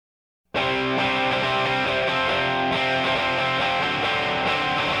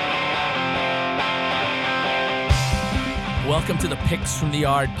Welcome to the Picks from the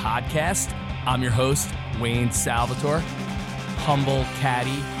Yard podcast. I'm your host, Wayne Salvatore, humble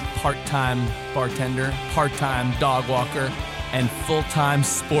caddy, part-time bartender, part-time dog walker, and full-time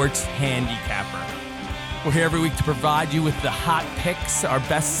sports handicapper. We're here every week to provide you with the hot picks, our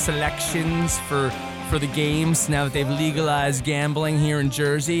best selections for the games now that they've legalized gambling here in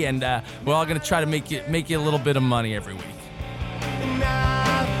Jersey, and we're all going to try to make you a little bit of money every week.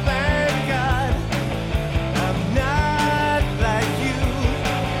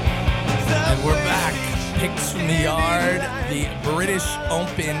 And we're back. Picks from the Yard, the British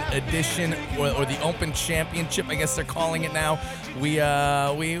Open edition, or the Open Championship, I guess they're calling it now. We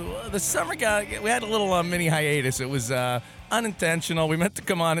the summer we had a little mini hiatus. It was unintentional. We meant to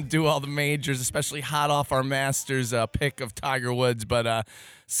come on and do all the majors, especially hot off our Masters pick of Tiger Woods, but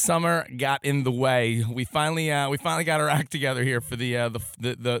summer got in the way. We finally got our act together here for the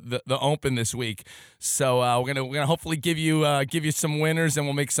Open this week. So we're gonna hopefully give you some winners, and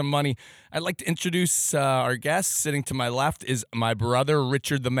we'll make some money. I'd like to introduce our guest. Sitting to my left is my brother,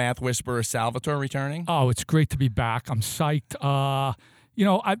 Richard the Math Whisperer Salvatore, returning. Oh, it's great to be back. I'm psyched.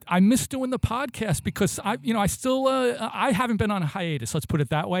 I miss doing the podcast because I haven't been on a hiatus. Let's put it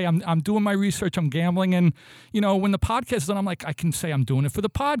that way. I'm doing my research. I'm gambling, and when the podcast is done, I'm like, I can say I'm doing it for the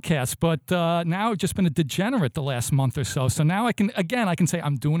podcast. But now I've just been a degenerate the last month or so. So now I can say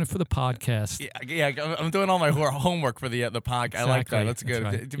I'm doing it for the podcast. Yeah, I'm doing all my homework for the podcast. Exactly. I like that. That's good.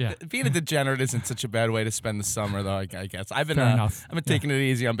 Right. Yeah. Being a degenerate isn't such a bad way to spend the summer, though. I guess I've been taking it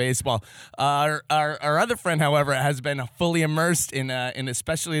easy on baseball. Our other friend, however, has been fully immersed in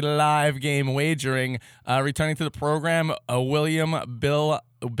especially live game wagering. Returning to the program, Willie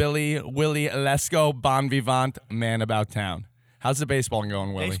Lesko, bon vivant, man about town. How's the baseball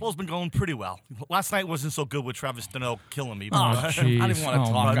going, Willie? Baseball's been going pretty well. Last night wasn't so good with Travis Deneau killing me. I don't even want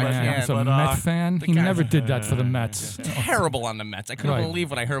to talk about it. As a Mets fan, he never did that for the Mets. Terrible on the Mets. I couldn't believe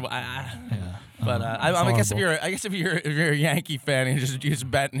what I heard. But I guess if you're a Yankee fan and you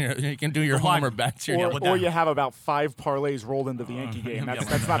just bet, you can do your homer bets. Or you have about 5 parlays rolled into the Yankee game.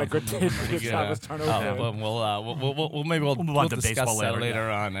 That's not a good thing to give Travis turnover. We'll discuss that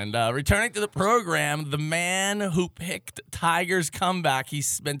later on. And returning to the program, the man who picked Tiger's comeback.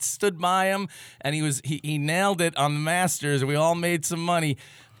 He's been stood by him, and he nailed it on the Masters. We all made some money.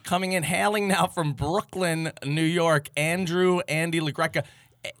 Coming in, hailing now from Brooklyn, New York, Andy LaGreca.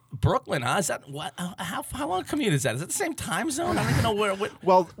 Brooklyn, huh? Is that what? How long a commute is that? Is it the same time zone? I don't even know where.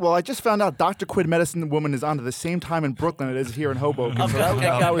 Well, I just found out Dr. Quid Medicine Woman is on at the same time in Brooklyn it is here in Hoboken. So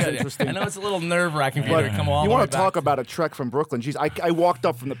that was interesting. I know it's a little nerve-wracking for you to come all the way back. You want to talk about a trek from Brooklyn? Geez, I walked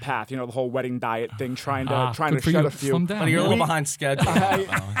up from the path. The whole wedding diet thing, trying to shut a few. But you're a little behind schedule.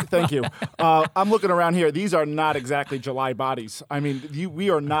 Thank you. I'm looking around here. These are not exactly July bodies. I mean, we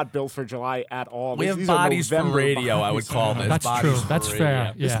are not built for July at all. We have bodies for radio, I would call this. That's true. That's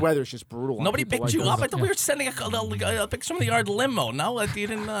fair. This weather's just brutal. Nobody picked you up. I thought we were sending a Picks from the Yard limo. No, you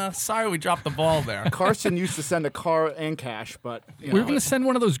didn't. Sorry, we dropped the ball there. Carson used to send a car and cash, but we were going to send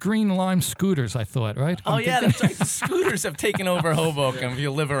one of those green lime scooters. I thought, right? That's right. The scooters have taken over Hoboken. If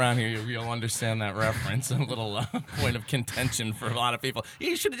you live around here, you'll understand that reference. A little point of contention for a lot of people.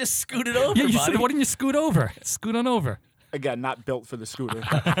 You should have just scooted over. Yeah, you said, why didn't you scoot over? Scoot on over. Again, not built for the scooter.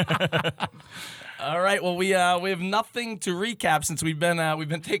 All right. Well, we have nothing to recap since we've been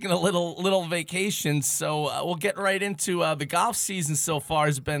taking a little vacation. So we'll get right into the golf season. So far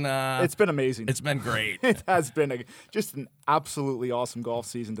has been it's been amazing. It's been great. It has been just an absolutely awesome golf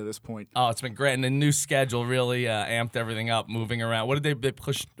season to this point. Oh, it's been great, and the new schedule really amped everything up, moving around. What did they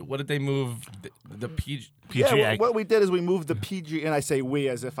push? What did they move? The PGA. Yeah, what we did is we moved the PGA, and I say we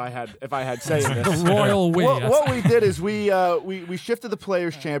as if I had saying this. The royal we. What we did is we shifted the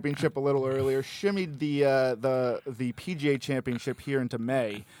Players Championship a little earlier, shimmied the PGA Championship here into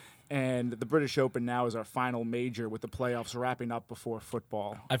May, and the British Open now is our final major with the playoffs wrapping up before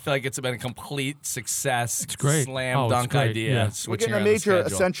football. I feel like it's been a complete success. It's great. Slam dunk idea. Yeah. We're getting a major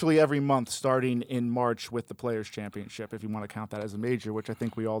essentially every month starting in March with the Players Championship, if you want to count that as a major, which I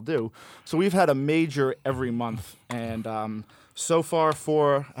think we all do. So we've had a major every month, and so far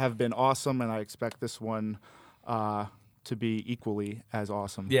 4 have been awesome, and I expect this one to be equally as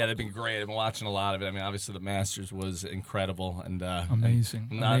awesome. Yeah, they've been great. I've been watching a lot of it. I mean, obviously the Masters was incredible and amazing,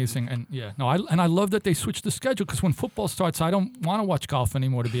 and I love that they switched the schedule because when football starts, I don't want to watch golf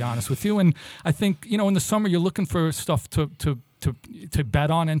anymore, to be honest with you. And I think in the summer you're looking for stuff to bet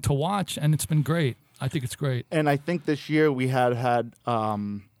on and to watch, and it's been great. I think it's great. And I think this year we had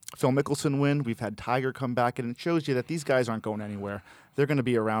Phil Mickelson win. We've had Tiger come back, and it shows you that these guys aren't going anywhere. They're going to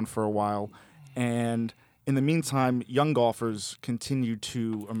be around for a while, and in the meantime, young golfers continue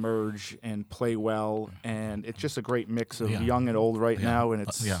to emerge and play well, and it's just a great mix of young and old right now. And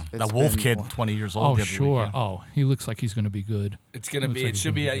it's that Wolf kid, 20 years old. Oh, sure. Oh, he looks like he's going to be good. It's going to be. It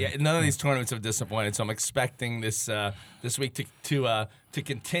should be. None of these tournaments have disappointed, so I'm expecting this this week to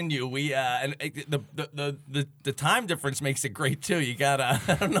continue. We and the time difference makes it great too. You got I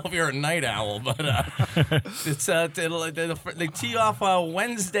don't know if you're a night owl, but it's they tee off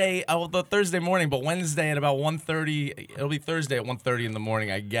Wednesday, the Thursday morning, but Wednesday at about 1:30. It'll be Thursday at 1:30 in the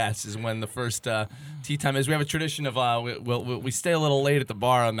morning, I guess, is when the first tee time is. We have a tradition of we stay a little late at the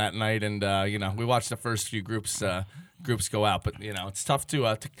bar on that night, and we watch the first few groups go out. But it's tough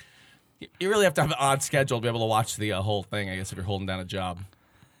to you really have to have an odd schedule to be able to watch the whole thing, I guess, if you're holding down a job.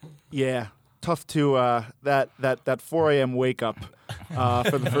 Yeah, tough to that 4 a.m. wake up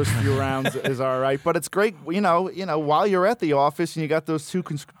for the first few rounds is all right, but it's great. While you're at the office and you got those two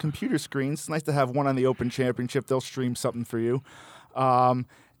computer screens, it's nice to have one on the Open Championship. They'll stream something for you, and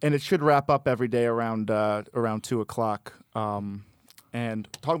it should wrap up every day around 2:00. And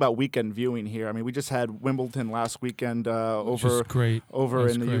talk about weekend viewing here. I mean, we just had Wimbledon last weekend over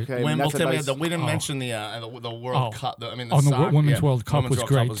in the UK. Wimbledon, we didn't mention the World Cup. The Women's World Cup was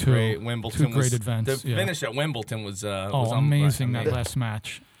great too. Great. Wimbledon Two great events. The finish at Wimbledon was amazing. That last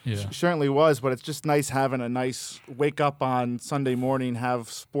match. Yeah. Certainly was, but it's just nice having a nice wake up on Sunday morning,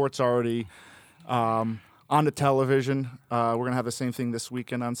 have sports already on the television. We're gonna have the same thing this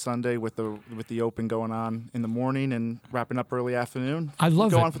weekend on Sunday with the Open going on in the morning and wrapping up early afternoon. I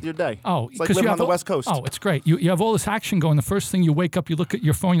love Go it. on with your day. Oh, it's like living on the West Coast. Oh, it's great. You have all this action going. The first thing you wake up, you look at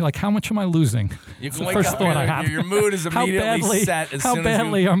your phone. You're like, how much am I losing? You can wake up. Your mood is immediately set. How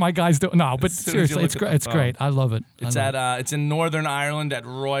badly are my guys doing? No, but seriously, it's great. It's great. I love it. It's in Northern Ireland at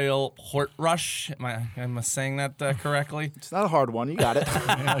Royal Portrush. Am I saying that correctly? It's not a hard one. You got it.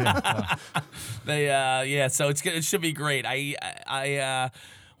 So it should be great. We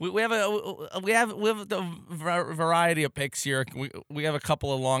have a variety of picks here. We have a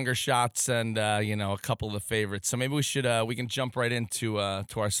couple of longer shots and a couple of the favorites. So maybe we can jump right into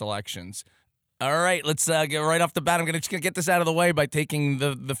to our selections. All right, let's get right off the bat. I'm just gonna get this out of the way by taking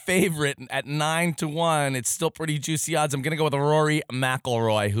the favorite at 9-1. It's still pretty juicy odds. I'm gonna go with Rory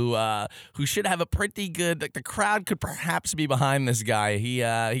McIlroy, who should have a pretty good. The crowd could perhaps be behind this guy. He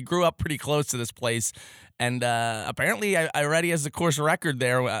grew up pretty close to this place. And apparently, I read he has the course record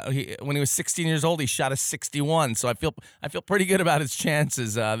there. When he was 16 years old, he shot a 61. So I feel pretty good about his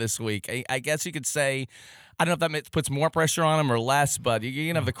chances this week. I guess you could say, I don't know if that puts more pressure on him or less, but you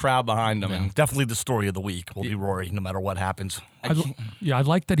can have the crowd behind him. And definitely the story of the week will be Rory, no matter what happens. I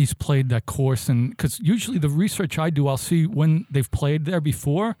like that he's played that course, and because usually the research I do, I'll see when they've played there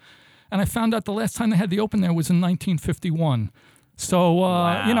before, and I found out the last time they had the Open there was in 1951. So,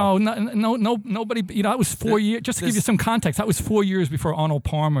 wow. Nobody, it was 4 years. Just to give you some context, that was 4 years before Arnold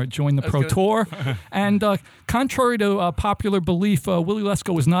Palmer joined the Pro Tour. And contrary to popular belief, Willie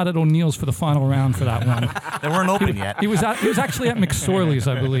Lesko was not at O'Neill's for the final round for that one. They weren't open yet. He was actually at McSorley's,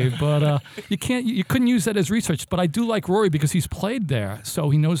 I believe. But you couldn't use that as research. But I do like Rory because he's played there,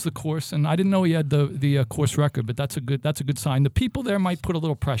 so he knows the course. And I didn't know he had the course record, but that's a good sign. The people there might put a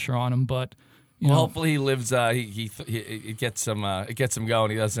little pressure on him, but. Hopefully he lives. He gets him. It gets him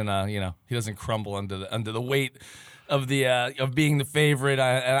going. He doesn't. He doesn't crumble under the weight of being the favorite.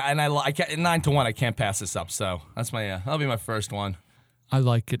 I can't, 9-1. I can't pass this up. So that's that'll be my first one. I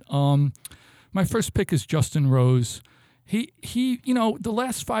like it. My first pick is Justin Rose. He the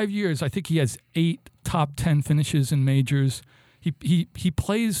last 5 years, I think he has 8 top 10 finishes in majors. He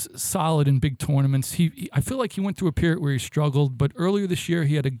plays solid in big tournaments. I feel like he went through a period where he struggled, but earlier this year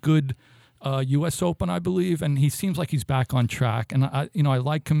he had a good U.S. Open, I believe, and he seems like he's back on track. And I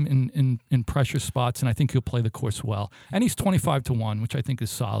like him in pressure spots, and I think he'll play the course well. And he's 25-1, which I think is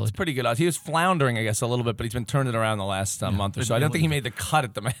solid. It's pretty good odds. He was floundering, I guess, a little bit, but he's been turning it around the last month or so. I don't think he made the cut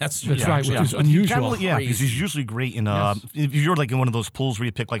at the Masters. That's right, which is unusual. Because he's usually great in. If you're like in one of those pools where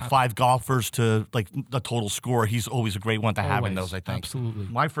you pick like 5 golfers to like the total score, he's always a great one to have in those. I think. Absolutely.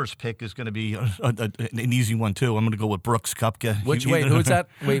 My first pick is going to be an easy one too. I'm going to go with Brooks Koepka. Who is that?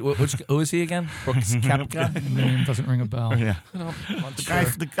 Who is he again? Brooks Koepka? Name doesn't ring a bell. Yeah.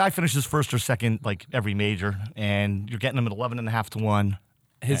 The guy finishes first or second like every major, and you're getting him at 11.5-1.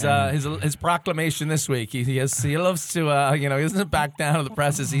 His proclamation this week. He loves to he doesn't back down to the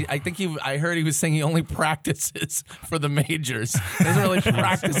presses. I heard he was saying he only practices for the majors. He doesn't really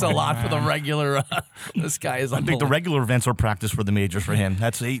practice a lot for the regular. This guy is. I think the regular events are practice for the majors for him.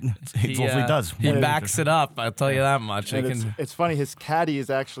 That's all he does. He backs it up. I'll tell you that much. It's funny. His caddy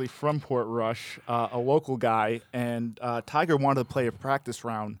is actually from Portrush, a local guy, and Tiger wanted to play a practice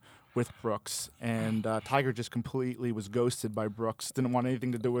round with Brooks, and Tiger just completely was ghosted by Brooks. Didn't want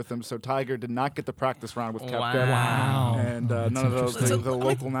anything to do with him, so Tiger did not get the practice round with Koepka. Wow. And none of those the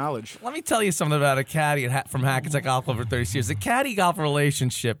local knowledge. Let me tell you something about a caddy from Hackensack Golf Club for 30 years. The caddy-golf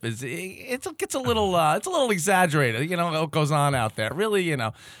relationship it gets a little exaggerated. You know what goes on out there. Really, you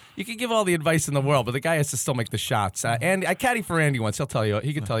know, you can give all the advice in the world, but the guy has to still make the shots. And I caddy for Andy once.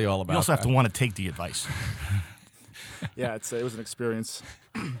 He can tell you all about it. You also have to want to take the advice. Yeah, it was an experience.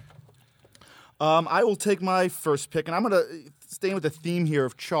 I will take my first pick, and I'm going to, staying with the theme here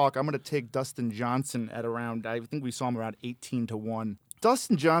of chalk, I'm going to take Dustin Johnson at around, I think we saw him around 18-1.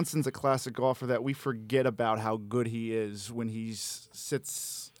 Dustin Johnson's a classic golfer that we forget about how good he is when he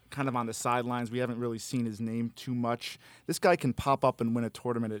sits kind of on the sidelines. We haven't really seen his name too much. This guy can pop up and win a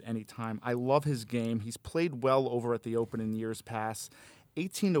tournament at any time. I love his game. He's played well over at the Open in years past.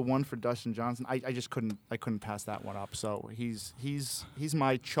 18-1 for Dustin Johnson. I just couldn't pass that one up. So he's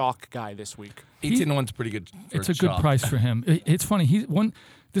my chalk guy this week. 18-1's pretty good. It's a good price for him. It's funny.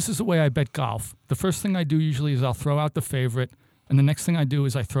 This is the way I bet golf. The first thing I do usually is I'll throw out the favorite, and the next thing I do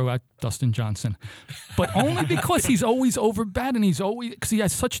is I throw out Dustin Johnson. But only because he's always overbet, and because he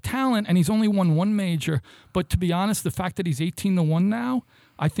has such talent, and he's only won one major. But to be honest, the fact that he's 18-1 now,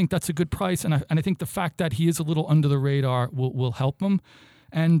 I think that's a good price, and I think the fact that he is a little under the radar will help him.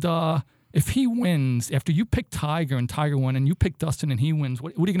 And if he wins, after you pick Tiger and Tiger won, and you pick Dustin and he wins,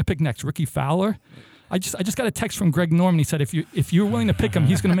 what are you going to pick next? Ricky Fowler? I just got a text from Greg Norman. He said if you're willing to pick him,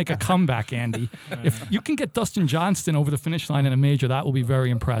 he's going to make a comeback, Andy. If you can get Dustin Johnson over the finish line in a major, that will be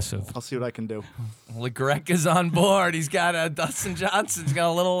very impressive. I'll see what I can do. Well, Greg is on board. He's got Dustin Johnson's got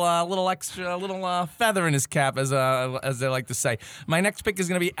a little extra feather in his cap, as they like to say. My next pick is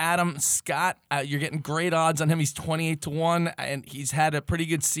going to be Adam Scott. You're getting great odds on him. He's 28-1, and he's had a pretty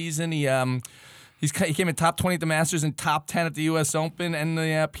good season. He came in top 20 at the Masters and top 10 at the U.S. Open and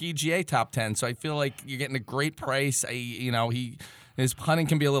the PGA top 10. So I feel like you're getting a great price. His putting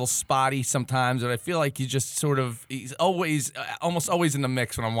can be a little spotty sometimes, but I feel like he's almost always in the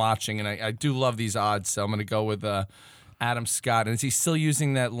mix when I'm watching, and I do love these odds. So I'm going to go with Adam Scott. And is he still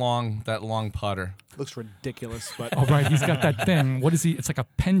using that long putter? Looks ridiculous, but oh right, he's got that thing. What is he? It's like a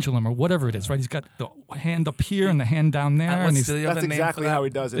pendulum or whatever it is, right? He's got the hand up here and the hand down there, and that's exactly how he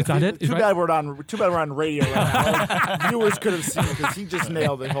does it. Is that it? Too bad we're on radio right now. Viewers could have seen it because he just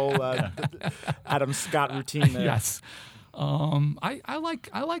nailed the whole Adam Scott routine there. Yes. I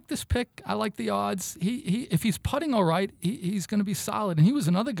like this pick. I like the odds. He if he's putting all right, he's going to be solid. And he was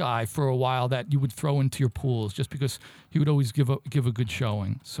another guy for a while that you would throw into your pools just because he would always give a good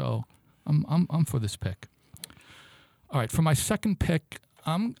showing. So I'm for this pick. All right, for my second pick,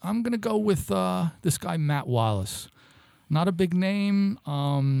 I'm going to go with this guy Matt Wallace. Not a big name.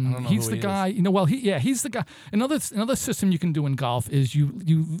 He's the guy. He's the guy. Another system you can do in golf is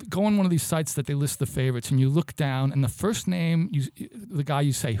you go on one of these sites that they list the favorites, and you look down, and the first name, the guy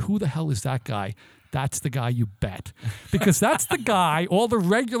you say, who the hell is that guy? That's the guy you bet, because that's the guy. All the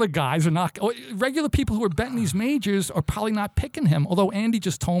regular guys are not. Regular people who are betting these majors are probably not picking him. Although Andy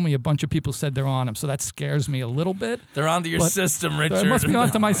just told me a bunch of people said they're on him, so that scares me a little bit. They're onto your system, Richard. They must be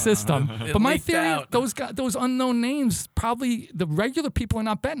onto my system. But my theory, out. those unknown names, probably the regular people are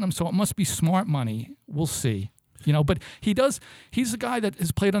not betting them, so it must be smart money. We'll see. But he's a guy that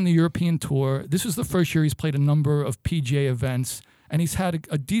has played on the European Tour. This is the first year he's played a number of PGA events, and he's had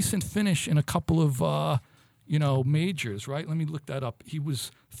a decent finish in a couple of, majors, right? Let me look that up. He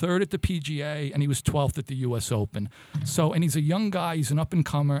was third at the PGA, and he was 12th at the U.S. Open. So, and he's a young guy. He's an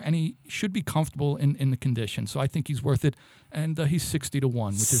up-and-comer, and he should be comfortable in the conditions. So I think he's worth it, and he's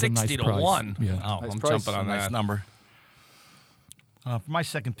 60-1, which is a nice price. 60-1? Yeah. Oh, nice I'm price. jumping on that. Nice number. For my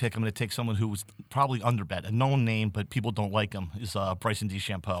second pick, I'm going to take someone who was probably underbet, a known name, but people don't like him. Is Bryson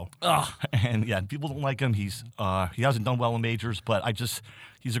DeChambeau. And yeah, people don't like him. He hasn't done well in majors, but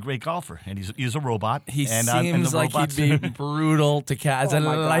he's a great golfer, and he's a robot. He and, seems like he'd be brutal to caddy. As a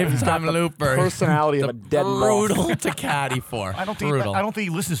lifetime looper. Personality of a dead brutal to caddy for. I don't think he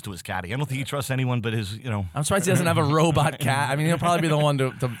listens to his caddy. I don't think he trusts anyone but his. I'm surprised he doesn't have a robot cat. I mean, he'll probably be the one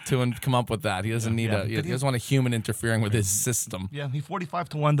to come up with that. He doesn't need he doesn't want a human interfering with his system. Yeah, he's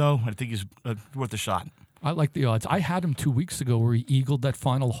 45-1 though. I think he's worth a shot. I like the odds. I had him 2 weeks ago where he eagled that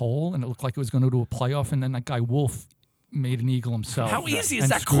final hole, and it looked like it was going to do a playoff, and then that guy Wolf made an eagle himself. How easy is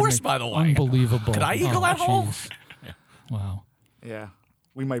that course, by the way? Unbelievable. Could I eagle that hole? Yeah. Wow. Yeah,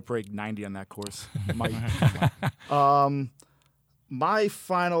 we might break 90 on that course. Might. My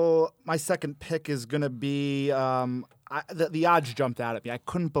second pick is going to be the odds jumped out at me. I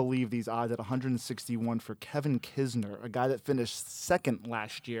couldn't believe these odds at 161 for Kevin Kisner, a guy that finished second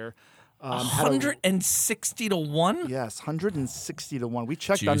last year. Had a- 160 to 1? Yes, 160 to 1. We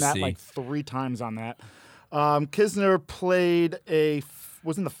checked on that Juicy. like 3 times on that. Kisner played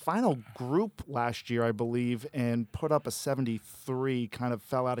was in the final group last year, I believe, and put up a 73, kind of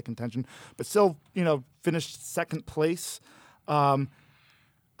fell out of contention, but still, finished second place. I'm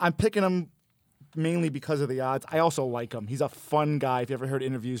picking him mainly because of the odds. I also like him. He's a fun guy. If you ever heard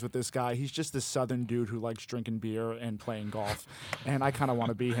interviews with this guy, he's just this southern dude who likes drinking beer and playing golf, and I kind of want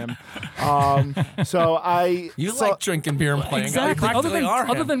to be him. You like drinking beer and playing golf. Exactly. You practically are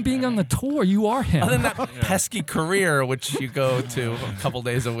him. Other than being on the tour, you are him. Other than that pesky career, which you go to a couple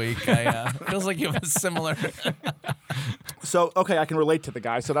days a week, feels like you have a similar. So, okay, I can relate to the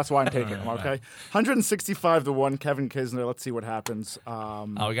guy, so that's why I'm taking him, okay? 165 to 1, Kevin Kisner. Let's see what happens. We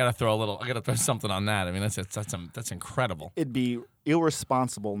got to throw something on that. I mean, that's incredible. It'd be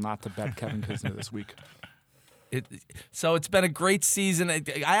irresponsible not to bet Kevin Kisner this week. So it's been a great season. I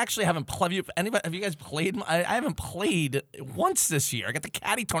actually haven't played. Have you guys played? I haven't played once this year. I got the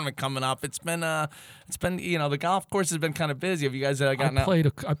caddy tournament coming up. It's been the golf course has been kind of busy. Have you guys gotten out?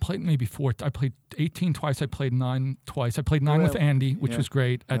 I played maybe 4. I played 18 twice. I played 9 twice. I played 9 with Andy, which was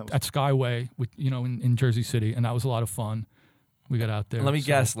great at Skyway, in Jersey City, and that was a lot of fun. We got out there. Let me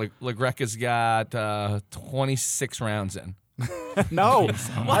guess. LaGreca's got 26 rounds in. No,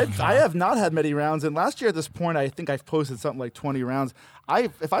 I have not had many rounds. And last year at this point, I think I've posted something like 20 rounds.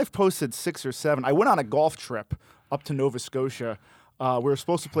 If I've posted 6 or 7, I went on a golf trip up to Nova Scotia. We were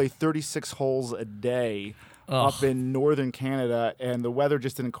supposed to play 36 holes a day up in northern Canada, and the weather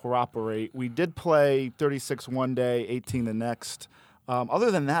just didn't cooperate. We did play 36 one day, 18 the next.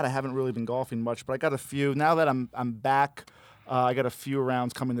 Other than that, I haven't really been golfing much, but I got a few. Now that I'm back, I got a few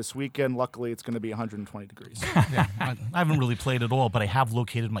rounds coming this weekend. Luckily, it's going to be 120 degrees. Yeah, I haven't really played at all, but I have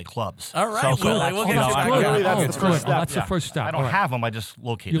located my clubs. All right, we'll get you back. Really, that's the first step. That's the first step. I don't All right. have them. I just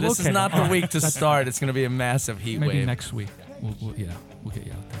located. This is Okay. not the week to start. It's going to be a massive heat Maybe wave. next week. We'll get you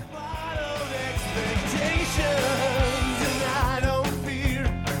out there.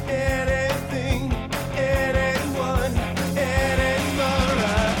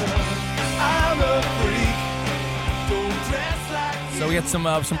 So we got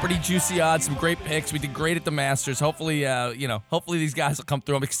some pretty juicy odds, some great picks. We did great at the Masters. Hopefully, hopefully these guys will come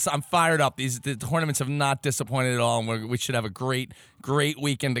through. I'm fired up. The tournaments have not disappointed at all, and we should have a great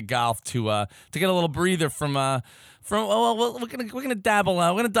weekend of golf to get a little breather from. We're gonna dabble.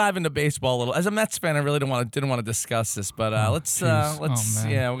 We're gonna dive into baseball a little. As a Mets fan, I really didn't want to discuss this, but let's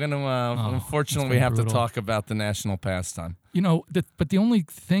man. we're gonna. Unfortunately, we have to talk about the national pastime. But the only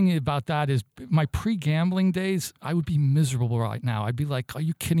thing about that is my pre-gambling days, I would be miserable right now. I'd be like, are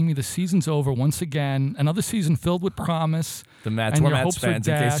you kidding me? The season's over once again. Another season filled with promise. The Mets, and we're your Mets hopes are fans,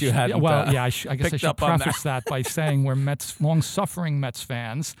 in case dashed. you hadn't I guess I picked should up on preface that by saying we're long-suffering Mets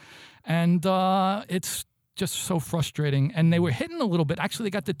fans. And it's just so frustrating. And they were hitting a little bit. Actually,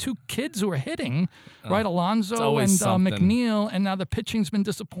 they got the 2 kids who were hitting, right? Alonso and McNeil. And now the pitching's been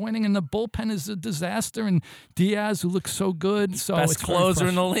disappointing, and the bullpen is a disaster. And Diaz, who looks so good. So Best it's very closer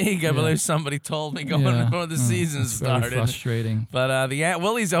in the league, I believe somebody told me before the season it's started. Very frustrating. But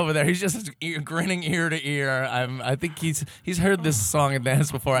Willie's over there. He's just grinning ear to ear. I think he's heard this song and dance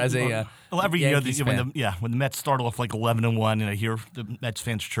before as a Well, every Yankees year, fan. when the Mets start off like 11-1, and I hear the Mets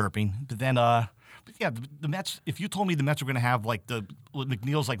fans chirping, but then, the Mets. If you told me the Mets were going to have like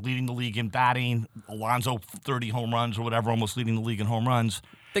McNeil's like leading the league in batting, Alonso 30 home runs or whatever, almost leading the league in home runs.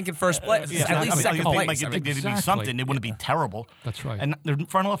 thinking first place, at least second place. They'd be something. It wouldn't be terrible. That's right. And their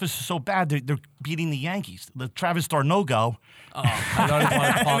front office is so bad. They're beating the Yankees. The Travis d'Arnaud go. I don't even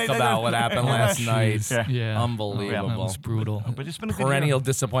want to talk about what happened last night. Yeah. Unbelievable. That was brutal. But it's been a good Perennial year.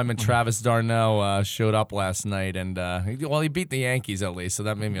 disappointment. Travis d'Arnaud showed up last night, and he beat the Yankees at least, so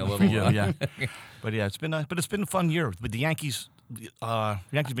that made me a little. Yeah. But yeah, it's been a fun year. But the Yankees, the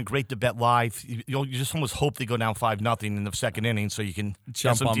Yankees have been great to bet live. You just almost hope they go down 5-0 in the second inning, so you can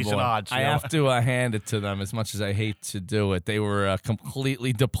Jump get some on decent board. odds. I have to hand it to them, as much as I hate to do it. They were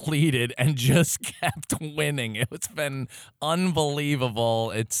completely depleted and just kept winning. It's been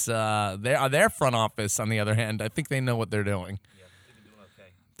unbelievable. It's their front office, on the other hand, I think they know what they're doing.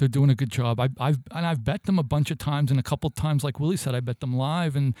 They're doing a good job. I've bet them a bunch of times, and a couple times, like Willie said, I bet them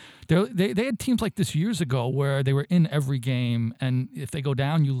live. And they had teams like this years ago where they were in every game, and if they go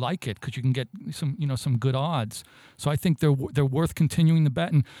down, you like it because you can get some good odds. So I think they're worth continuing to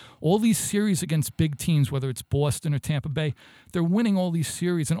bet. And all these series against big teams, whether it's Boston or Tampa Bay, they're winning all these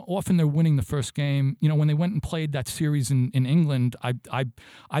series, and often they're winning the first game. When they went and played that series in England, I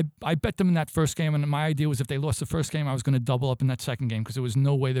bet them in that first game, and my idea was if they lost the first game, I was going to double up in that second game because there was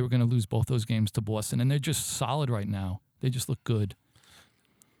no way they were going to lose both those games to Boston. And they're just solid right now. They just look good.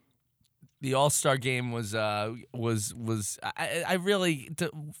 The All-Star game was I really.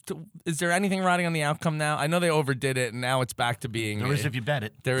 Is there anything riding on the outcome now? I know they overdid it, and now it's back to being. There is if you bet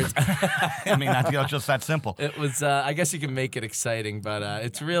it. There is. I mean, that's just that simple. It was. I guess you can make it exciting, but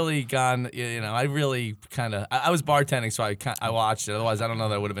it's really gone. I really kind of. I was bartending, so I watched it. Otherwise, I don't know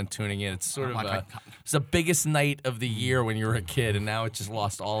that I would have been tuning in. It's sort of. It's the biggest night of the year when you were a kid, and now it just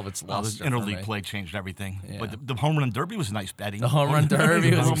lost all of its luster. The interleague play changed everything. Yeah. But the home run derby was nice betting. The home run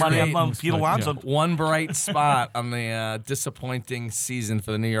derby was great. Pete Alonso. One bright spot on the disappointing season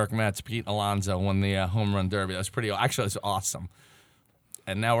for the New York Mets. Pete Alonso won the home run derby. That was actually, it was awesome.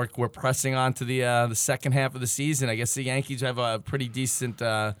 And now we're pressing on to the second half of the season. I guess the Yankees have a pretty decent.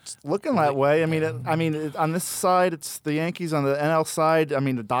 It's looking that way. I mean, on this side, it's the Yankees. On the NL side, I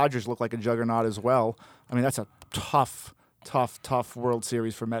mean, the Dodgers look like a juggernaut as well. I mean, that's a tough World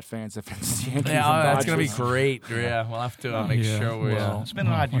Series for Met fans if it's the Yankees and Dodgers. That's going to be great. Yeah, we'll have to make sure we. It's been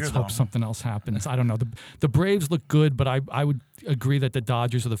an odd year, let's hope something else happens. I don't know. The Braves look good, but I would agree that the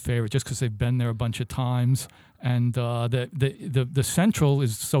Dodgers are the favorite just because they've been there a bunch of times. And the Central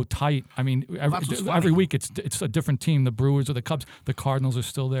is so tight. I mean, every week it's a different team. The Brewers or the Cubs. The Cardinals are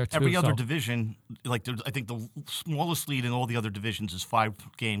still there too. Every other division, I think the smallest lead in all the other divisions is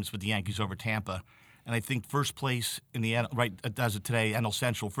 5 games with the Yankees over Tampa. And I think first place in the right as of today, NL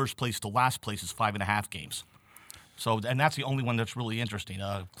Central, first place to last place is 5.5 games. So, and that's the only one that's really interesting.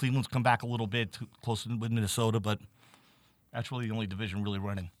 Cleveland's come back a little bit closer with Minnesota, but that's really the only division really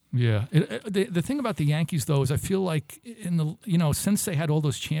running. Yeah. The thing about the Yankees, though, is I feel like since they had all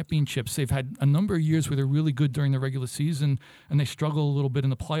those championships, they've had a number of years where they're really good during the regular season and they struggle a little bit in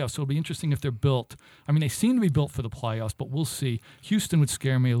the playoffs. So it'll be interesting if they're built. I mean, they seem to be built for the playoffs, but we'll see. Houston would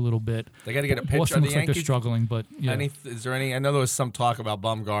scare me a little bit. They got to get a pitcher. Boston looks like they're struggling, but yeah. Is there any? I know there was some talk about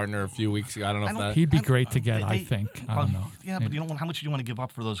Bumgarner a few weeks ago. I don't know if that. He'd be great to get, I think. I don't know. Yeah, but how much do you want to give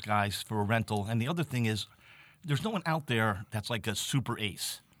up for those guys for a rental? And the other thing is, there's no one out there that's like a super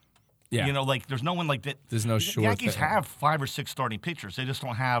ace. Yeah. There's no one like that. There's no sure. The Yankees have 5 or 6 starting pitchers. They just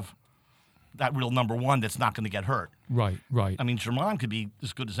don't have that real number one that's not going to get hurt. Right. I mean, Germán could be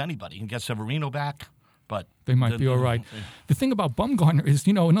as good as anybody. He can get Severino back, but they might be all right. The thing about Bumgarner is,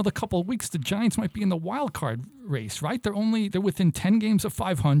 another couple of weeks, the Giants might be in the wild card race, right? They're within 10 games of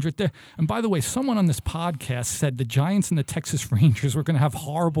 500. And by the way, someone on this podcast said the Giants and the Texas Rangers were going to have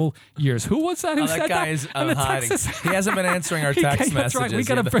horrible years. Who was that? Who said that guy is hiding. He hasn't been answering our text messages. Right.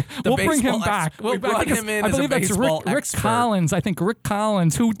 We'll bring him back. We brought him in. I believe that's Rick expert. Collins. I think Rick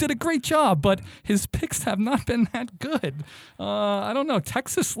Collins, who did a great job, but his picks have not been that good. I don't know.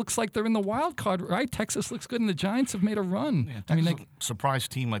 Texas looks like they're in the wild card, right? Texas looks good, and the Giants have made a run. Yeah, I mean, a surprise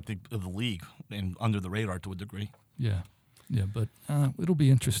team, I think, of the league and under the radar to a degree. Yeah, but it'll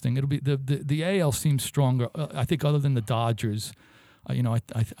be interesting. It'll be the AL seems stronger. I think other than the Dodgers,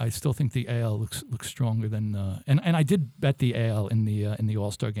 I still think the AL looks stronger than and I did bet the AL in the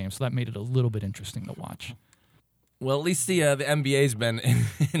All-Star game, so that made it a little bit interesting to watch. Well, at least the NBA's been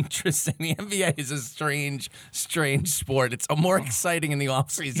interesting. The NBA is a strange sport. It's more exciting in the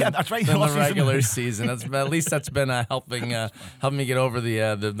offseason than the regular season. At least that's been helping me get over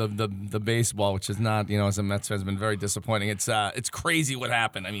the baseball, which is not, as a Mets fan, has been very disappointing. It's crazy what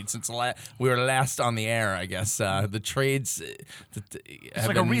happened. I mean, since we were last on the air, I guess the trades. It's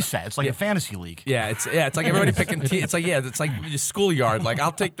like a reset. It's like a fantasy league. Yeah, it's like everybody picking. It's like your schoolyard. Like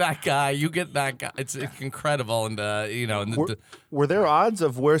I'll take that guy, you get that guy. It's incredible and. Were there odds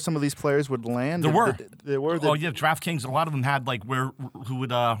of where some of these players would land? There were. Oh yeah, DraftKings. A lot of them had like where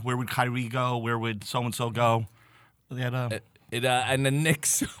would Kyrie go? Where would so and so go? They had and the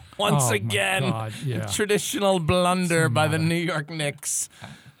Knicks once again. God, yeah. Traditional blunder by the New York Knicks.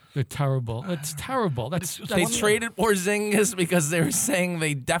 They're terrible. It's terrible. They traded Porzingis because they were saying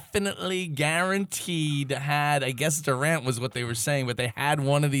they definitely guaranteed had, I guess Durant was what they were saying, but they had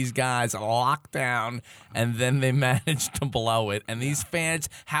one of these guys locked down, and then they managed to blow it. And these fans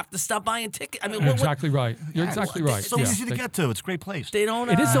have to stop buying tickets. I mean, You're exactly right. It's so easy to get to. It's a great place. They don't.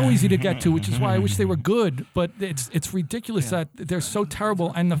 It is so easy to get to, which is why I wish they were good. But it's ridiculous that they're so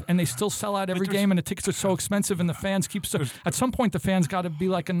terrible, and they still sell out every game, and the tickets are so expensive, and the fans keep. At some point, the fans got to be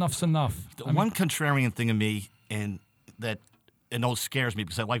like, enough's enough. One contrarian thing of me, and it scares me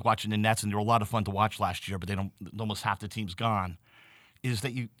because I like watching the Nets, and they were a lot of fun to watch last year, but almost half the team's gone, is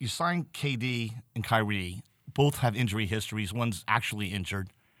that you sign KD and Kyrie, both have injury histories. One's actually injured,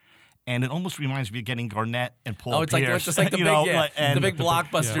 And it almost reminds me of getting Garnett and Paul Oh, it's like Pierce. just like the you big, know, the big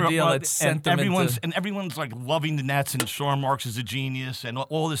blockbuster deal that sent them into. And everyone's like loving the Nets, and Sean Marks is a genius, and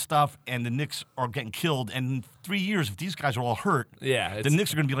all this stuff. And the Knicks are getting killed. And in 3 years, if these guys are all hurt, Yeah, the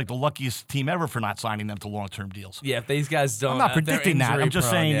Knicks are going to be like the luckiest team ever for not signing them to long-term deals. Yeah, if these guys don't, I'm not they're predicting that. I'm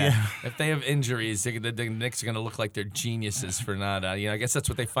just injury-prone, saying, yeah. If they have injuries, the Knicks are going to look like they're geniuses for not. I guess that's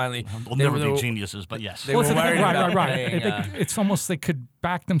what they finally. They'll they never were- be geniuses, but yes. They were worried about right. paying, It's almost they could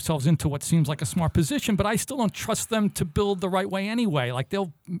back themselves into what seems like a smart position, but I still don't trust them to build the right way anyway. Like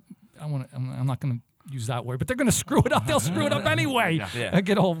I'm not going to use that word, but they're going to screw it up. They'll screw it up anyway. Yeah. I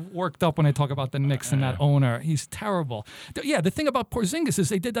get all worked up when I talk about the Knicks and that owner. He's terrible. The thing about Porzingis is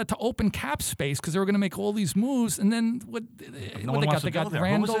they did that to open cap space because they were going to make all these moves, and then what No they one got? wants They to go got there.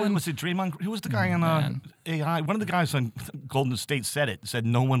 Randall Who and was it Draymond? Who was the guy on AI? One of the guys on Golden State said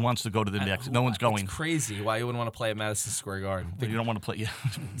no one wants to go to the Knicks. No one's going. It's crazy why you wouldn't want to play at Madison Square Garden. You don't want to play.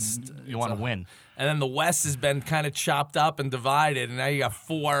 You want to win. And then the West has been kind of chopped up and divided, and now you got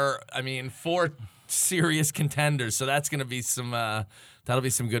four serious contenders. So that's going to be that'll be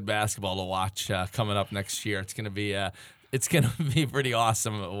some good basketball to watch coming up next year. It's going to be pretty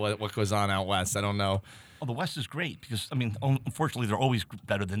awesome what goes on out West. I don't know. Well, the West is great because unfortunately they're always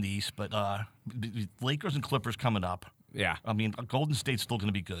better than the East. But the Lakers and Clippers coming up. Yeah. Golden State's still going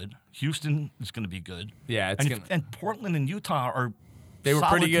to be good. Houston is going to be good. Yeah, and Portland and Utah are. They were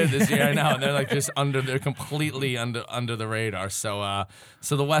pretty good solid. this year, I know. And they're like just they're completely under the radar. So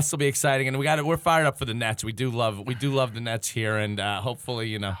the West will be exciting, and we're fired up for the Nets. We do love the Nets here, and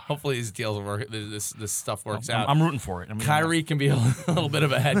hopefully these deals work. This stuff works out. I'm rooting for it. Kyrie can be a little bit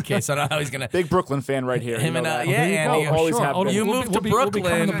of a head case. I don't know how he's gonna. Big Brooklyn fan right here. Him You know and that. Andy. Always have been. You moved to We'll be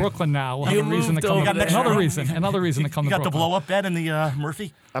coming to Brooklyn. Brooklyn now. We'll have You a reason to moved come. over there. Another reason to come You to got the Brooklyn. blow up bet in the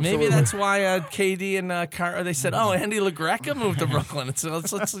Murphy. Absolutely. Maybe that's why KD and they said, "Oh, Andy LaGreca moved to Brooklyn. It's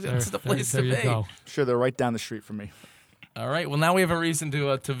the place to there you be." go. Sure, they're right down the street from me. All right. Well, now we have a reason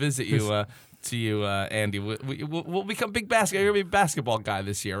to visit you. To you, Andy. We'll become big basketball. You're gonna be a basketball guy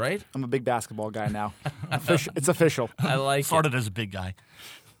this year, right? I'm a big basketball guy now. It's official. I like it. Started as a big guy.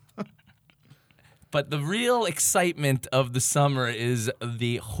 But the real excitement of the summer is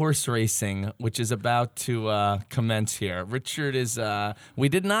the horse racing, which is about to commence here. Richard we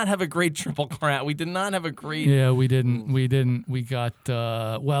did not have a great Triple Crown. We did not have a great. Yeah, we didn't. We got,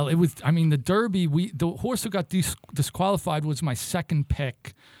 it was, the Derby, the horse who got disqualified was my second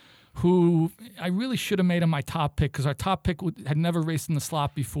pick, who I really should have made him my top pick because our top pick had never raced in the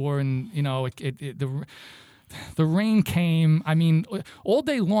slot before, and, the rain came. All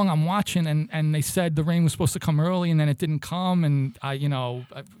day long I'm watching, and they said the rain was supposed to come early, and then it didn't come. And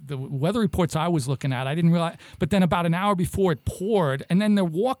the weather reports I was looking at, I didn't realize. But then about an hour before it poured, and then they're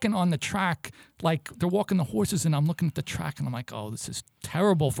walking on the track, like they're walking the horses, and I'm looking at the track, and I'm like, oh, this is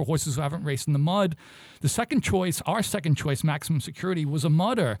terrible for horses who haven't raced in the mud. Our second choice, Maximum Security, was a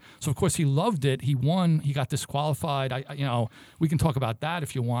mudder. So of course he loved it. He won. He got disqualified. We can talk about that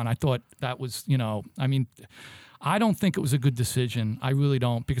if you want. I thought that was, I don't think it was a good decision. I really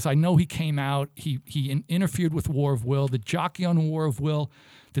don't, because I know he came out. He interfered with War of Will. The jockey on War of Will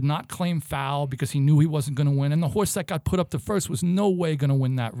did not claim foul because he knew he wasn't going to win. And the horse that got put up to first was no way going to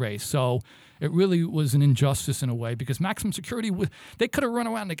win that race. So it really was an injustice in a way because Maximum Security, they could have run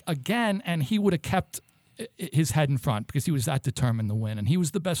around again and he would have kept his head in front because he was that determined to win. And he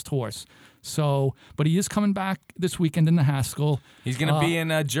was the best horse. So, but he is coming back this weekend in the Haskell. He's going to be in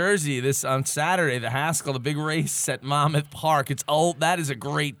Jersey on Saturday. The Haskell, the big race at Monmouth Park. That is a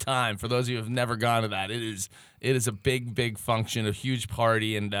great time for those of you who have never gone to that. It is a big function, a huge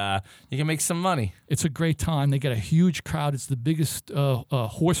party, and you can make some money. It's a great time. They get a huge crowd. It's the biggest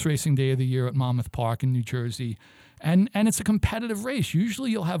horse racing day of the year at Monmouth Park in New Jersey, and it's a competitive race. Usually,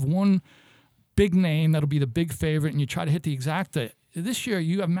 you'll have one big name that'll be the big favorite, and you try to hit the exacta. This year,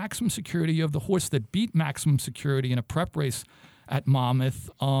 you have Maximum Security. You have the horse that beat Maximum Security in a prep race at Monmouth.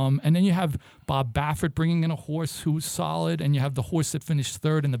 And then you have Bob Baffert bringing in a horse who's solid, and you have the horse that finished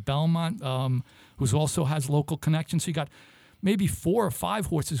third in the Belmont, who also has local connections. So you got maybe 4 or 5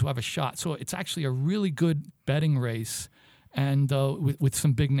 horses who have a shot. So it's actually a really good betting race, and with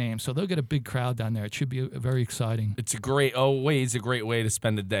some big names. So they'll get a big crowd down there. It should be very exciting. It's a great way to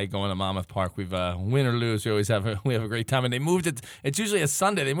spend a day going to Monmouth Park. We've win or lose, we always have a great time. And they moved it. It's usually a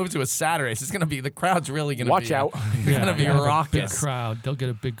Sunday. They moved it to a Saturday. So it's going to be, the crowd's really going to be. Watch out. It's going to be raucous. Big crowd. They'll get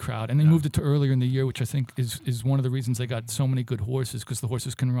a big crowd. And they moved it to earlier in the year, which I think is one of the reasons they got so many good horses, because the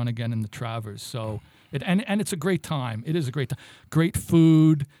horses can run again in the Travers. So And it's a great time. It is a great time. Great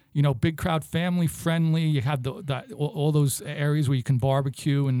food, big crowd, family friendly. You have all those areas where you can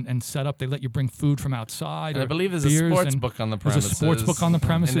barbecue and set up. They let you bring food from outside. And I believe there's a sports book on the premises. There's a sports book on the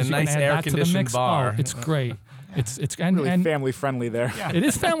premises. And a nice air-conditioned bar. Oh, it's great. It's really family friendly there. Yeah. It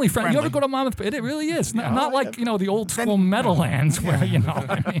is family friendly. You ever go to Monmouth? It really is. Not like the old school Meadowlands where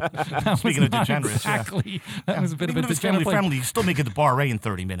Speaking of degenerates, exactly. That was a bit Even of a if it's family degenerate. friendly, you still make it to Bar A in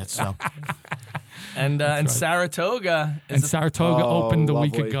 30 minutes. So And Saratoga And Saratoga opened a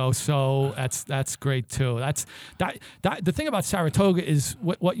week lovely. ago, so that's great too. The thing about Saratoga is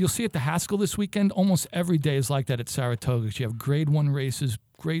what you'll see at the Haskell this weekend. Almost every day is like that at Saratoga. You have Grade 1 races,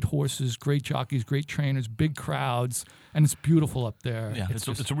 great horses, great jockeys, great trainers, big crowds, and it's beautiful up there. yeah, it's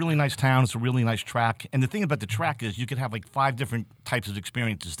a really nice town. It's a really nice track. And the thing about the track is you could have like 5 different types of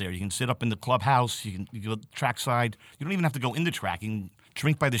experiences there. You can sit up in the clubhouse. You go trackside. You don't even have to go in the track. You can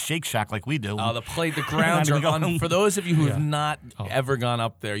drink by the Shake Shack like we do. Oh, the grounds are on. For those of you who have not Oh. ever gone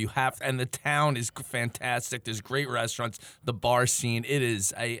up there, you have, and the town is fantastic. There's great restaurants, the bar scene. It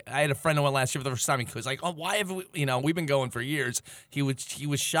is. I had a friend who went last year for the first time. He was like, "Oh, why have we? We've been going for years." He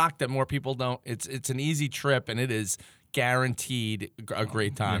was shocked that more people don't. It's an easy trip, and it is guaranteed a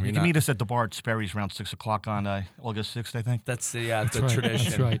great time. You can meet us at the bar at Sperry's around 6 o'clock on August 6th, I think. That's the Right. tradition.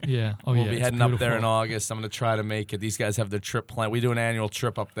 That's right. Yeah. Oh, We'll yeah. be it's heading up there in beautiful. August. I'm going to try to make it. These guys have their trip planned. We do an annual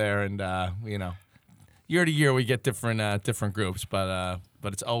trip up there, and year to year we get different groups, but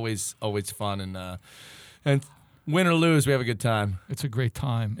it's always fun, and win or lose, we have a good time. It's a great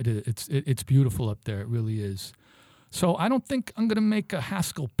time. It is. It's beautiful up there. It really is. So I don't think I'm going to make a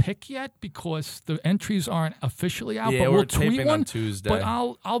Haskell pick yet because the entries aren't officially out. Yeah, but we're we'll tweet taping one on Tuesday. But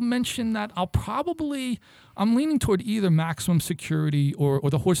I'll mention that I'm leaning toward either Maximum Security or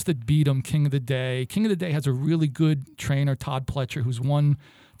the horse that beat him, King of the Day. King of the Day has a really good trainer, Todd Pletcher, who's won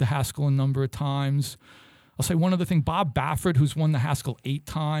the Haskell a number of times. I'll say one other thing: Bob Baffert, who's won the Haskell 8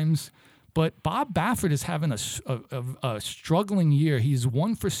 times. But Bob Baffert is having a struggling year. He's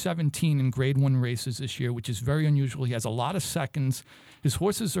 1 for 17 in Grade 1 races this year, which is very unusual. He has a lot of seconds. His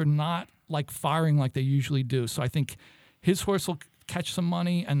horses are not firing like they usually do. So I think his horse will catch some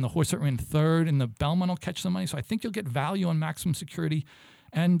money, and the horse that ran 3rd in the Belmont will catch some money. So I think you'll get value on Maximum Security.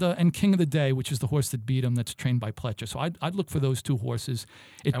 And King of the Day, which is the horse that beat him, that's trained by Pletcher. So I'd look for those 2 horses.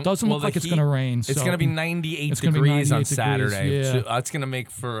 It doesn't look like it's going to rain. It's so going to be 98 it's gonna be degrees 98 on degrees, Saturday. yeah. So it's going to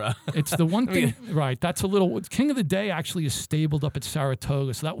make for. It's the one thing, right? That's a little. King of the Day actually is stabled up at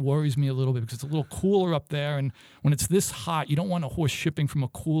Saratoga, so that worries me a little bit because it's a little cooler up there. And when it's this hot, you don't want a horse shipping from a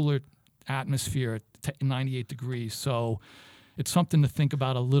cooler atmosphere at 98 degrees. So it's something to think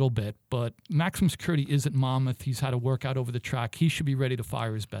about a little bit. But Maximum Security is at Monmouth. He's had a workout over the track. He should be ready to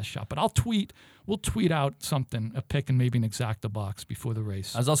fire his best shot. But we'll tweet out something, a pick and maybe an exacta box before the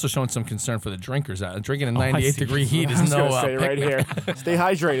race. I was also showing some concern for the drinkers out. Drinking in I 98 see. degree heat I is was no gonna say right picnic. here. Stay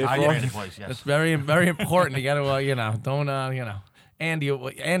hydrated. Hydrated folks. place, yes. It's very, very important. You got to, don't, Andy,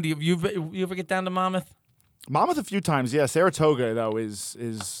 you ever get down to Monmouth? Monmouth a few times, yeah. Saratoga though is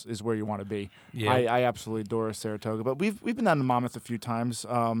where you want to be. Yeah. I absolutely adore Saratoga, but we've been down to Monmouth a few times.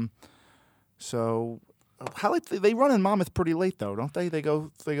 So they run in Monmouth pretty late though, don't they? They go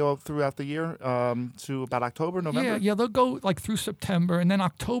throughout the year to about October, November. Yeah, they'll go through September, and then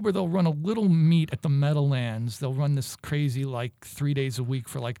October they'll run a little meet at the Meadowlands. They'll run this crazy 3 days a week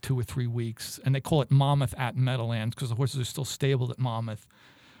for 2 or 3 weeks, and they call it Monmouth at Meadowlands because the horses are still stabled at Monmouth.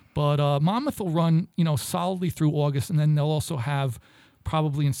 But Monmouth will run, solidly through August, and then they'll also have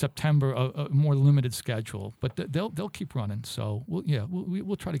probably in September a more limited schedule. But they'll keep running. So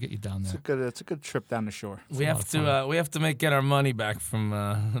we'll try to get you down there. It's a good trip down the shore. We have to get our money back from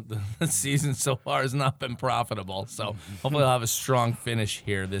the season so far has not been profitable. So hopefully we'll have a strong finish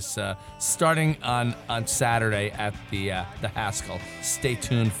here. This starting on Saturday at the Haskell. Stay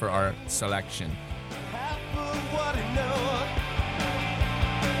tuned for our selection.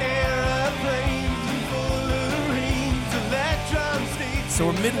 So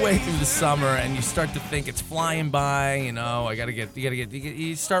we're midway through the summer, and you start to think it's flying by.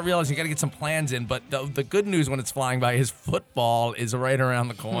 You start realizing you got to get some plans in. But the good news when it's flying by is football is right around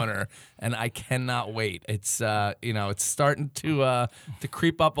the corner, and I cannot wait. It's it's starting to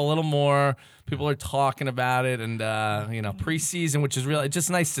creep up a little more. People are talking about it, and preseason, which is really just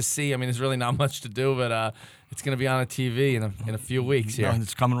nice to see. I mean, there's really not much to do, but It's going to be on a TV in a few weeks here. No,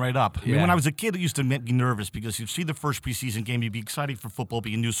 it's coming right up. I mean, Yeah. when I was a kid, it used to make me nervous because you'd see the first preseason game, you'd be excited for football,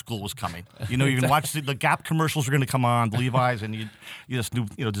 but you knew school was coming. You know, you can watch the Gap commercials are going to come on, the Levi's, and you just knew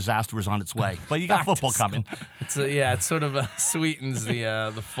disaster was on its way. But you got football coming. It's it sort of sweetens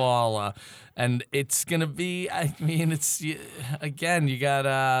the fall, and it's gonna be. I mean, again, you got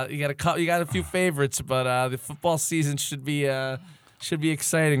a few favorites, but the football season should be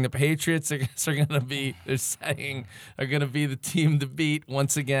exciting. The Patriots are gonna be. They're saying are gonna be the team to beat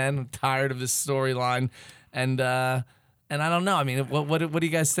once again. I'm tired of this storyline, and I don't know. I mean, what do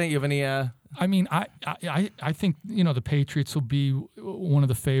you guys think? You have any? I mean, I think the Patriots will be one of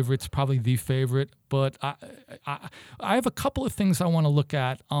the favorites, probably the favorite. But I have a couple of things I want to look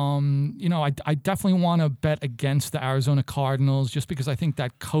at. I definitely want to bet against the Arizona Cardinals just because I think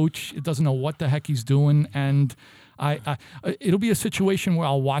that coach doesn't know what the heck he's doing, and it'll be a situation where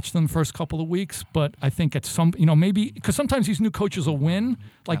I'll watch them the first couple of weeks, but I think at some, maybe because sometimes these new coaches will win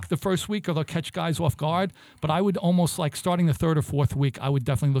like the first week or they'll catch guys off guard. But I would almost like starting the third or fourth week, I would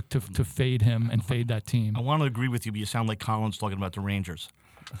definitely look to fade him and fade that team. I want to agree with you, but you sound like Collins talking about the Rangers.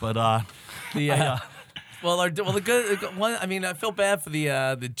 But the good one. I mean, I feel bad for the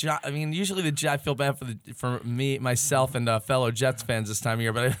I mean, usually I feel bad for myself and fellow Jets fans this time of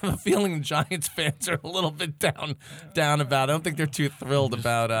year. But I have a feeling the Giants fans are a little bit down about it. I don't think they're too thrilled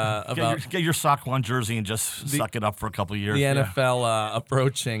about get your sock one jersey and just suck it up for a couple of years. The NFL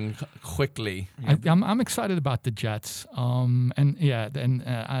approaching quickly. I'm excited about the Jets. We'll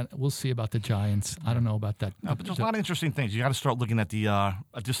see about the Giants. I don't know about that. No, but there's a lot of interesting things. You got to start looking at the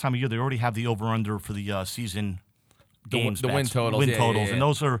at this time of year. They already have the over/under for the season games, the win totals, and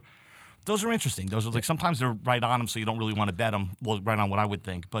those are interesting. Those are sometimes they're right on them, so you don't really want to bet them. Well, right on what I would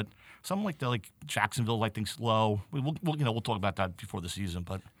think, but something like Jacksonville, I think slow. We'll talk about that before the season,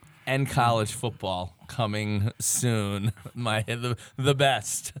 but. And college football coming soon. The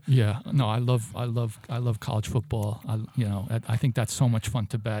best. Yeah, no, I love college football. I think that's so much fun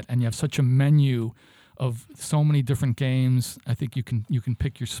to bet, and you have such a menu of so many different games. I think you can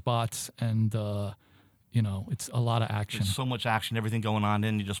pick your spots, and it's a lot of action. There's so much action, everything going on.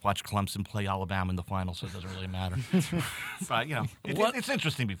 Then you just watch Clemson play Alabama in the final, so it doesn't really matter. But it's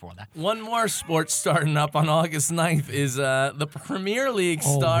interesting before that. One more sport starting up on August 9th is the Premier League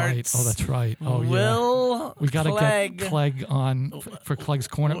starts. Right. Oh, that's right. Oh, yeah. We got to get Clegg on for Clegg's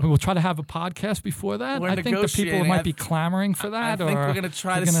Corner. We'll try to have a podcast before that. I think the people might be clamoring for that. I think we're going to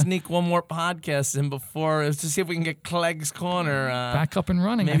try to sneak one more podcast in before to see if we can get Clegg's Corner back up and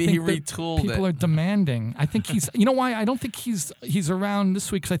running. Maybe he retooled it. People are demanding. I think he's. You know why? I don't think he's around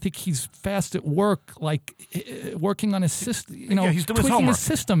this week because I think he's fast at work, like working on his system. He's doing tweaking his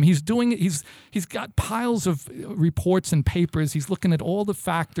system. He's doing it. He's got piles of reports and papers. He's looking at all the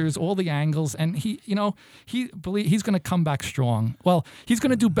factors, all the angles, and he's going to come back strong. Well, he's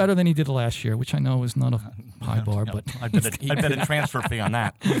going to do better than he did last year, which I know is not a high bar, but I bet a transfer fee on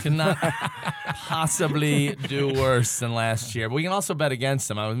that. He cannot possibly do worse than last year. But we can also bet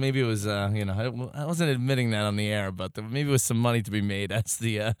against him. Maybe it was I wasn't admitting that on the air, but maybe it was some money to be made as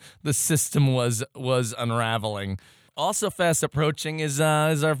the system was unraveling. Also fast approaching is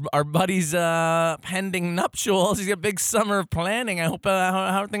our buddy's pending nuptials. He's got a big summer of planning. I hope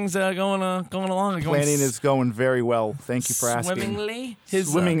how are things going along? Planning is going very well. Thank you for asking. Swimmingly?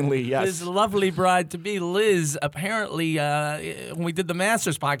 Swimmingly, yes. His lovely bride-to-be, Liz, apparently, when we did the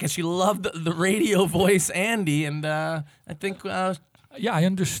Masters podcast, she loved the radio voice, Andy, and I think... yeah, I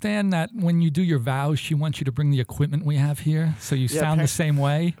understand that when you do your vows, she wants you to bring the equipment we have here, so you sound the same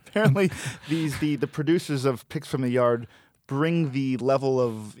way. Apparently, the producers of Picks from the Yard bring the level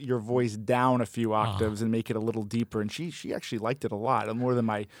of your voice down a few octaves and make it a little deeper, and she actually liked it a lot, more than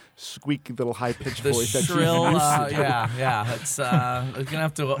my squeaky little high-pitched voice that shrill, she's used to. yeah. It's we're gonna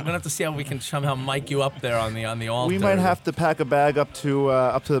have to see how we can somehow mic you up there on the altar. We might have to pack a bag up to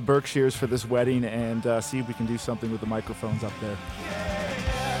the Berkshires for this wedding and see if we can do something with the microphones up there.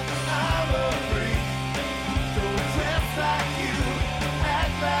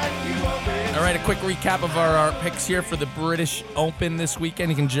 All right, a quick recap of our picks here for the British Open this weekend.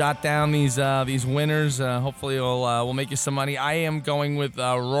 You can jot down these winners. Hopefully, we'll make you some money. I am going with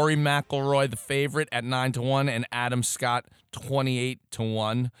Rory McIlroy, the favorite, at 9-1, and Adam Scott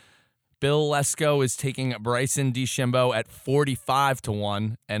 28-1. Bill Lesko is taking Bryson DeChambeau at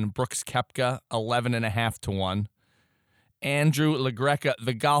 45-1, and Brooks Koepka 11.5-1. Andrew LaGreca,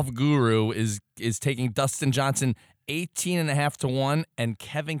 the golf guru, is taking Dustin Johnson 18.5-1, and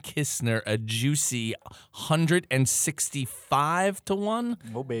Kevin Kisner a juicy 165-1.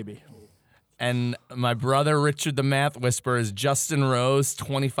 Oh baby! And my brother Richard the Math Whisperer is Justin Rose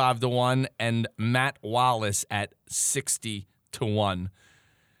 25-1 and Matt Wallace at 60-1.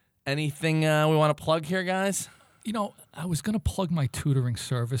 Anything we want to plug here, guys? You know, I was going to plug my tutoring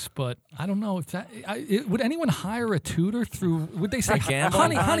service, but I don't know if that would anyone hire a tutor through. Would they say,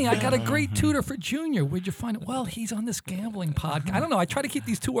 gambling? honey, I got a great tutor for Junior. Where'd you find it? Well, he's on this gambling podcast. I don't know. I try to keep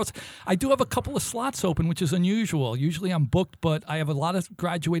these two worlds. I do have a couple of slots open, which is unusual. Usually I'm booked, but I have a lot of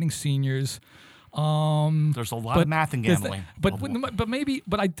graduating seniors. There's a lot of math and gambling.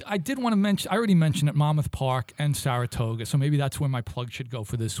 I did want to mention. I already mentioned it, Monmouth Park and Saratoga. So maybe that's where my plug should go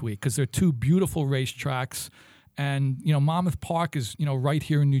for this week because they're two beautiful racetracks. And you know, Monmouth Park is right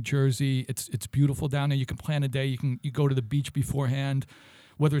here in New Jersey. It's beautiful down there. You can plan a day. You go to the beach beforehand,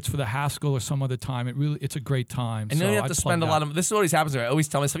 whether it's for the Haskell or some other time. It's a great time. And you don't have to spend a lot of. This is what always happens to me. I always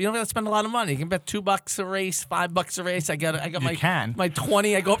tell myself, you don't have to spend a lot of money. You can bet $2 a race, $5 a race. I got my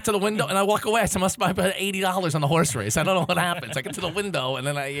 20. I go up to the window and I walk away. So I must buy $80 on the horse race. I don't know what happens. I get to the window and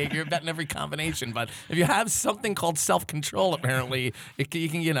then you're betting every combination. But if you have something called self-control, apparently you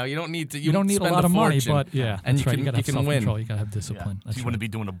can. You don't need to. You don't need a lot of money, but yeah, and you can win. You gotta have discipline. Yeah. You wouldn't be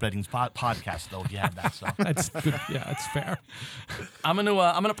doing a betting podcast though if you had that stuff. That's good. Yeah, that's fair. I'm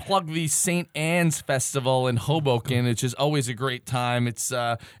gonna plug the St. Anne's Festival in Hoboken, which is always a great time. It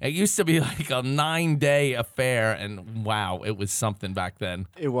used to be like a 9-day affair, and wow, it was something back then.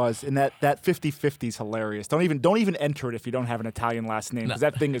 It was, and that 50-50 is hilarious. Don't even enter it if you don't have an Italian last name, because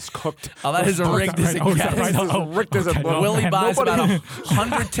that thing is cooked. Oh, that is rigged as it gets. Rigged as a Willie buys about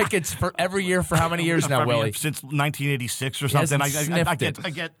 100 tickets for every year for how many years now, Willie? Since 1986 or something.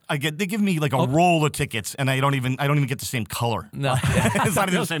 I get. They give me like a Oh. roll of tickets, and I don't even get the same color. No. It's not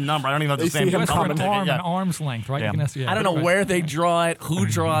even the same number. I don't even have the They same see him color coming. ticket. An Yeah. arm's length, right? Yeah. You can I don't know where they draw it, who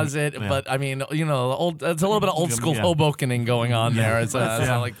draws it, but I mean, it's a little bit of old school Yeah. Hobokening going on there. It's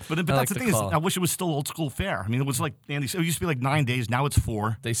like, But that's the thing is, I wish it was still old school fair. I mean, it was like Andy said, it used to be like 9 days. Now it's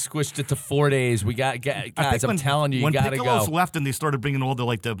 4. they squished it to 4 days. We got guys. I'm telling you, you got to When go. Piccolo's left and they started bringing all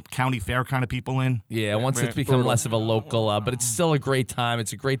the county fair kind of people in. Yeah, once it's become less of a local, but it's still a great time.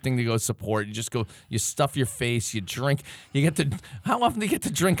 It's a great thing to go support. You just go, you stuff your face, you drink. You get to. How often do you get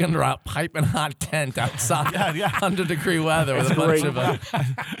to drink under a piping hot tent outside, 100-degree weather with a bunch of?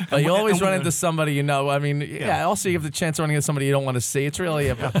 But you always run into somebody you know. I mean, Also, you have the chance of running into somebody you don't want to see. It's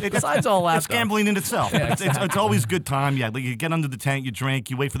really besides all that. It's gambling in itself. Yeah, It's always a good time. Yeah, like you get under the tent, you drink,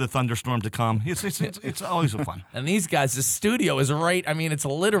 you wait for the thunderstorm to come. It's always a fun. And these guys, the studio is right. I mean, it's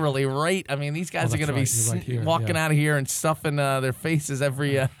literally right. I mean, these guys are going to be right here, walking out of here and stuffing their faces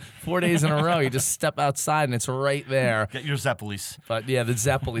every 4 days in a row. You just step outside and it's right there. Get your Zeppelis. But yeah, the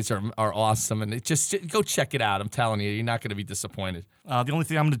Zeppelis are awesome, and just go check it out. I'm telling you, you're not going to be disappointed. The only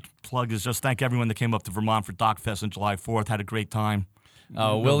thing I'm going to plug is just thank everyone that came up to Vermont for Dock Fest on July 4th. Had a great time.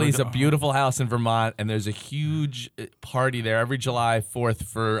 Willie's a beautiful house in Vermont, and there's a huge party there every July 4th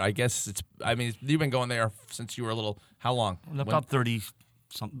for, I guess you've been going there since you were a little, how long? About 30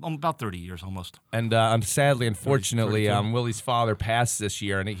 years almost. And sadly, unfortunately, Willie's father passed this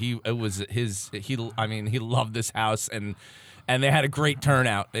year, and he loved this house, and they had a great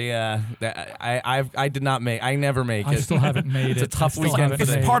turnout. I did not make. I never make it. I still haven't made it. It's a tough weekend for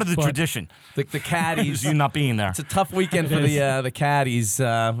It's part of the tradition. The caddies. Is you not being there. It's a tough weekend for the caddies.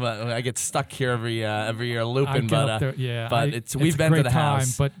 I get stuck here every year looping, we've been to the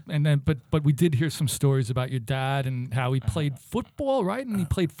house. But we did hear some stories about your dad and how he played football, right? And he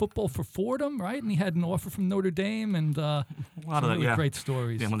played football for Fordham, right? And he had an offer from Notre Dame, and a lot of really great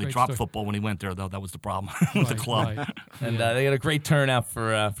stories. Yeah, when they dropped football when he went there, though, that was the problem with the club. Right. And they had a great turnout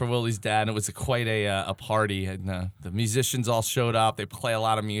for Willie's dad, and it was quite a party. And the musicians all showed up. They play a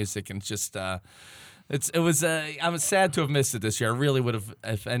lot of music, and just I'm sad to have missed it this year. I really would have,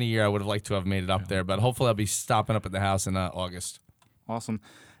 if any year, I would have liked to have made it up there. But hopefully, I'll be stopping up at the house in August. Awesome.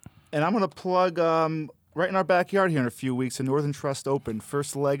 And I'm going to plug right in our backyard here in a few weeks, the Northern Trust Open.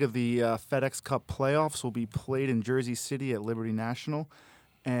 First leg of the FedEx Cup playoffs will be played in Jersey City at Liberty National,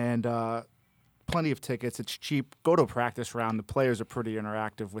 and plenty of tickets. It's cheap. Go to a practice round. The players are pretty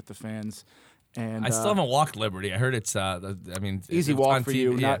interactive with the fans. And I still haven't walked Liberty. I heard it's easy walk for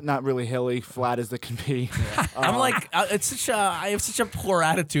you. Yeah. Not really hilly, flat as it can be. Yeah. I'm like, I have such a poor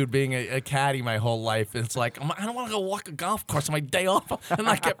attitude being a caddy my whole life. It's like I don't want to go walk a golf course on my day off and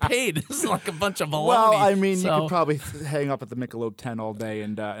not get paid. This is like a bunch of baloney. Well, I mean, you could probably hang up at the Michelob tent all day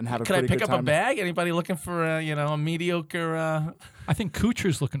and have a pretty good time. Could I pick up a bag? Anybody looking for a mediocre? I think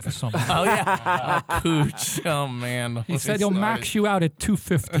Kuchar's looking for something. Oh yeah, Kuch. Oh man, he said he'll max you out at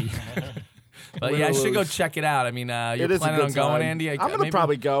 $250. But yeah, I should go check it out. I mean, you're planning on going, Andy? I'm going to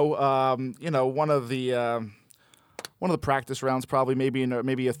probably go. One of the one of the practice rounds, probably maybe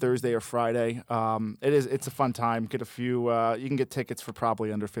a Thursday or Friday. It's a fun time. Get a few. You can get tickets for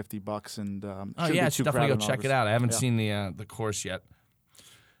probably under $50, and I should definitely go check it out. I haven't seen the course yet.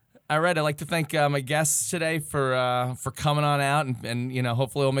 All right, I'd like to thank my guests today for coming on out, and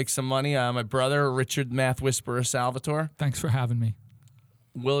hopefully we'll make some money. My brother, Richard Math Whisperer Salvatore. Thanks for having me.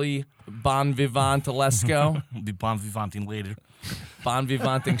 Willie Bon Vivant Lesko. We'll be bon vivanting later. Bon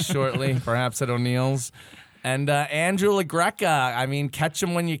Vivanting shortly, perhaps at O'Neill's. And Andrew LaGreca, I mean, catch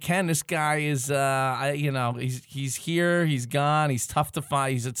him when you can. This guy is, he's here, he's gone, he's tough to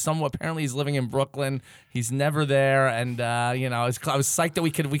find. Apparently he's living in Brooklyn. He's never there, and I was psyched that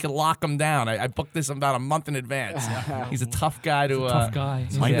we could lock him down. I booked this about a month in advance. He's a tough guy to. Tough guy.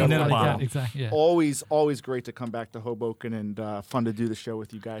 Exactly. Yeah. Always great to come back to Hoboken, and fun to do the show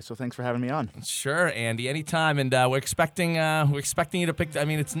with you guys. So thanks for having me on. Sure, Andy, anytime. And we're expecting you to pick. I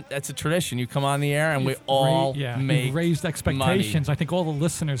mean, it's a tradition. You come on the air, and we all make you've raised expectations. money. I think all the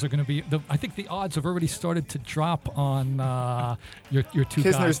listeners are going to be. I think the odds have already started to drop on your two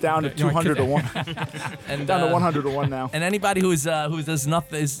guys. Kisner's down to 200 to 1. And, down to 100 to 1 now. And anybody who does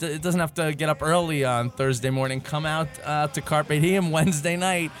nothing doesn't have to get up early on Thursday morning. Come out to Carpe Diem Wednesday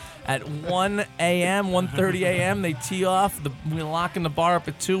night at 1 a.m., 1:30 a.m. They tee off. We're locking the bar up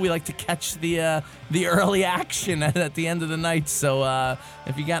at 2. We like to catch the early action at the end of the night. So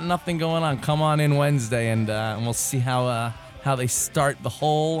if you got nothing going on, come on in Wednesday, and we'll see how they start the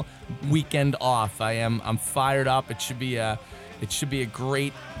whole weekend off. I'm fired up. It should be a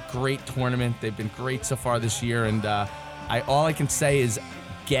great tournament. They've been great so far this year, and all I can say is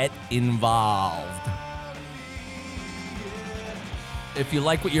get involved. If you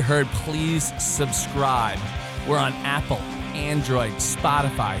like what you heard, please subscribe. We're on Apple, Android,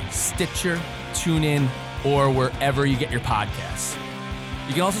 Spotify, Stitcher, TuneIn, or wherever you get your podcasts.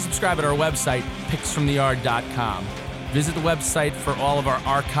 You can also subscribe at our website, picksfromtheyard.com. Visit the website for all of our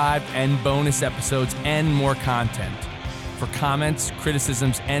archived and bonus episodes and more content. For comments,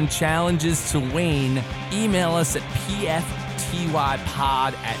 criticisms, and challenges to Wayne, email us at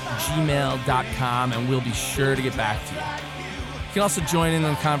pftypod@gmail.com, and we'll be sure to get back to you. You can also join in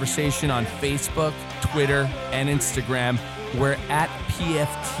on the conversation on Facebook, Twitter, and Instagram. We're at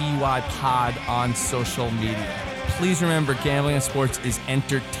PFTYPod on social media. Please remember, gambling in sports is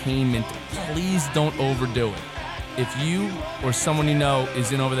entertainment. Please don't overdo it. If you or someone you know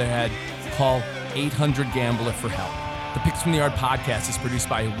is in over their head, call 800-GAMBLER for help. The Picks from the Yard podcast is produced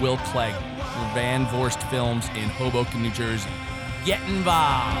by Will Clegg for Van Vorst Films in Hoboken, New Jersey. Get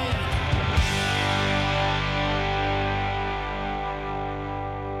involved.